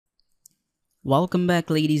Welcome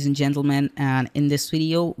back, ladies and gentlemen, and in this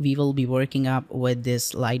video we will be working up with this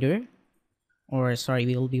slider, or sorry,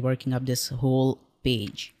 we will be working up this whole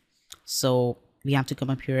page. So we have to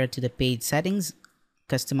come up here to the page settings,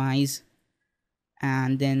 customize,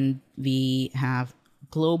 and then we have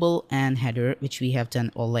global and header, which we have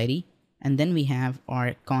done already, and then we have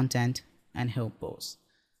our content and home post.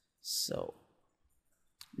 So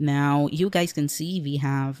now you guys can see we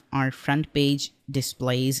have our front page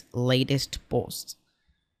displays latest posts.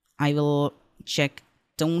 I will check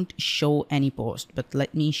don't show any post, but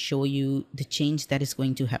let me show you the change that is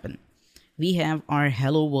going to happen. We have our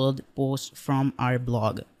hello world post from our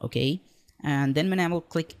blog, okay? And then when I will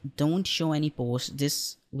click don't show any post,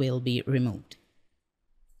 this will be removed.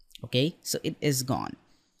 Okay, so it is gone.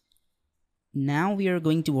 Now we are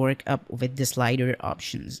going to work up with the slider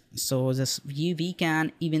options. So this we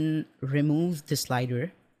can even remove the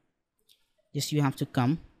slider. Just you have to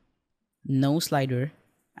come, no slider,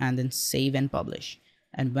 and then save and publish.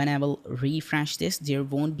 And when I will refresh this, there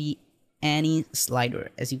won't be any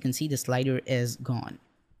slider. As you can see, the slider is gone.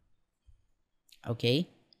 Okay,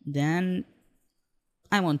 then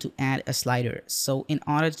I want to add a slider. So in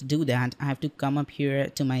order to do that, I have to come up here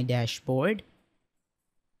to my dashboard.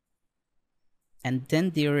 And then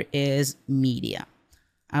there is media.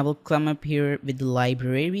 I will come up here with the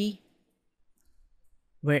library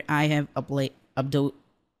where I have uploaded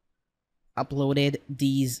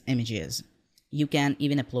these images. You can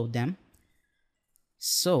even upload them.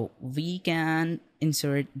 So we can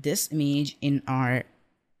insert this image in our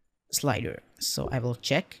slider. So I will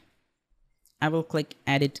check. I will click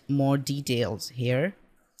edit more details here,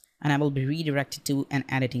 and I will be redirected to an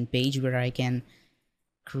editing page where I can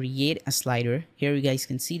create a slider. Here you guys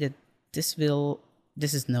can see that this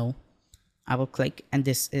is no. I will click and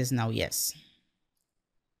this is now yes.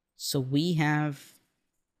 So we have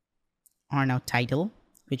our now title,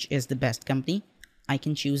 which is the best company. I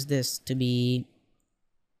can choose this to be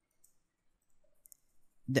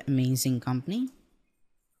the amazing company.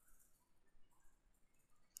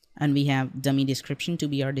 And we have dummy description to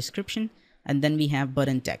be our description. And then we have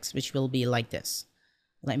button text, which will be like this.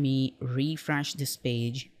 Let me refresh this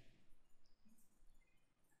page.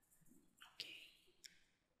 Okay.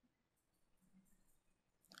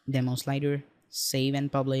 Demo slider, save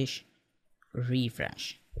and publish,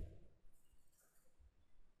 refresh.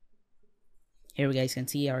 Here you guys can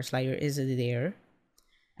see our slider is there.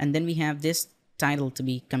 And then we have this title to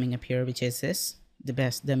be coming up here, which is this,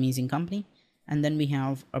 the amazing company. And then we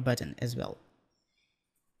have a button as well.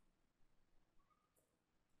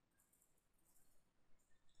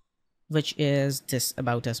 Which is this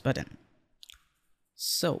about us button.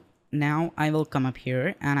 So now I will come up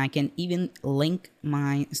here and I can even link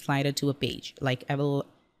my slider to a page. Like I will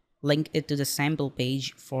link it to the sample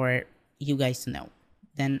page for you guys to know.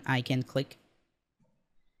 Then I can click.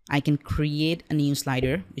 I can create a new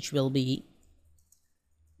slider, which will be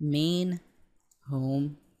main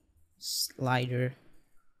home slider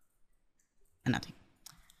and nothing.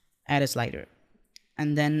 Add a slider.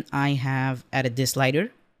 And then I have added this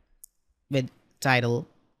slider with title,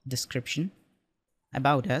 description,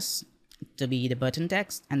 about us to be the button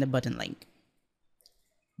text and the button link.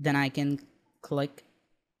 Then I can click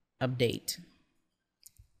update.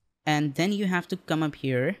 And then you have to come up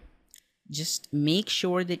here. Just make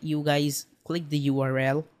sure that you guys click the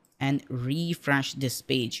URL and refresh this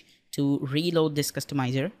page to reload this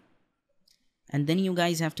Customizr. And then you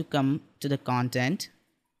guys have to come to the content,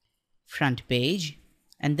 front page,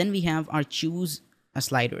 and then we have our choose a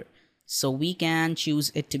slider. So we can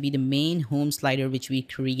choose it to be the main home slider which we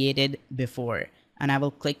created before. And I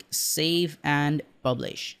will click save and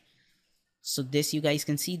publish. So this you guys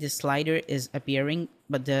can see the slider is appearing,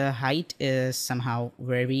 but the height is somehow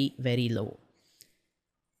very, very low.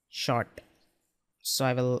 Short. So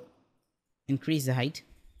I will increase the height.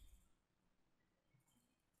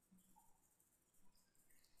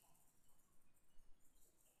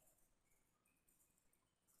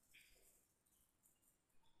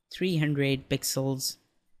 .300 pixels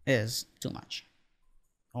is too much,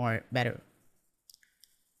 or better.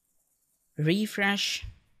 Refresh,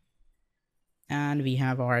 and we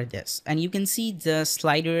have our this, and you can see the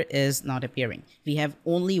slider is not appearing. We have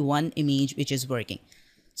only one image which is working.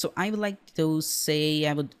 So I would like to say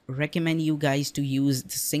I would recommend you guys to use the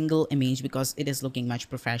single image because it is looking much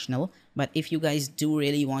professional. But if you guys do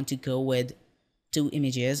really want to go with 2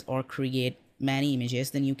 images or create many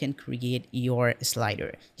images, then you can create your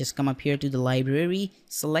slider. Just come up here to the library,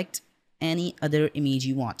 select any other image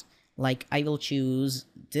you want. Like I will choose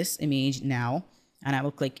this image now, and I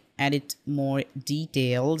will click edit more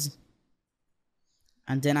details,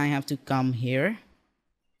 and then I have to come here,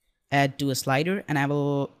 add to a slider, and I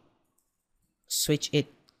will switch it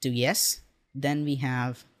to yes. Then we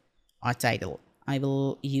have our title. I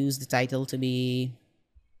will use the title to be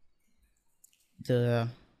the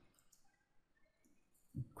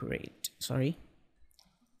great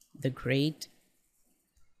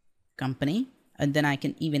company, and then I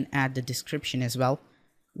can even add the description as well.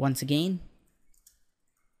 Once again,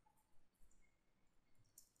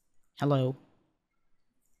 hello,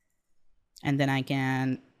 and then I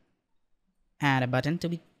can add a button to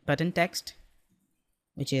be button text,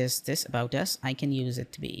 which is this about us. I can use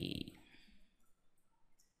it to be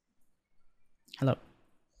hello,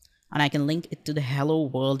 and I can link it to the hello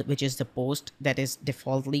world, which is the post that is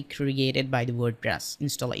defaultly created by the WordPress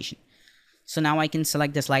installation. So now I can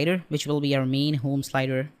select the slider, which will be our main home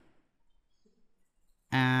slider,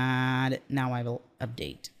 and now I will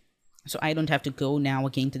update. So I don't have to go now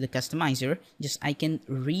again to the Customizr, just I can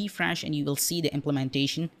refresh and you will see the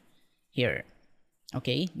implementation here.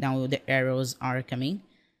 Okay, now the arrows are coming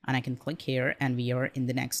and I can click here and we are in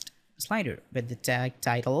the next slider with the tag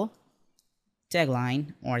title,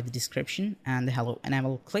 tagline or the description, and the hello. And I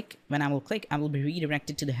will click, when I will click, I will be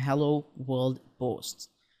redirected to the hello world posts.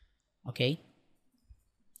 Okay,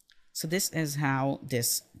 so this is how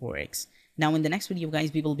this works. Now in the next video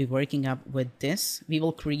guys, we will be working up with this. We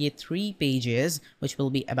will create 3 pages which will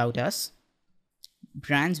be about us,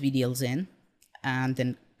 brands we deals in, and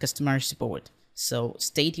then customer support. So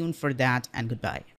stay tuned for that, and goodbye.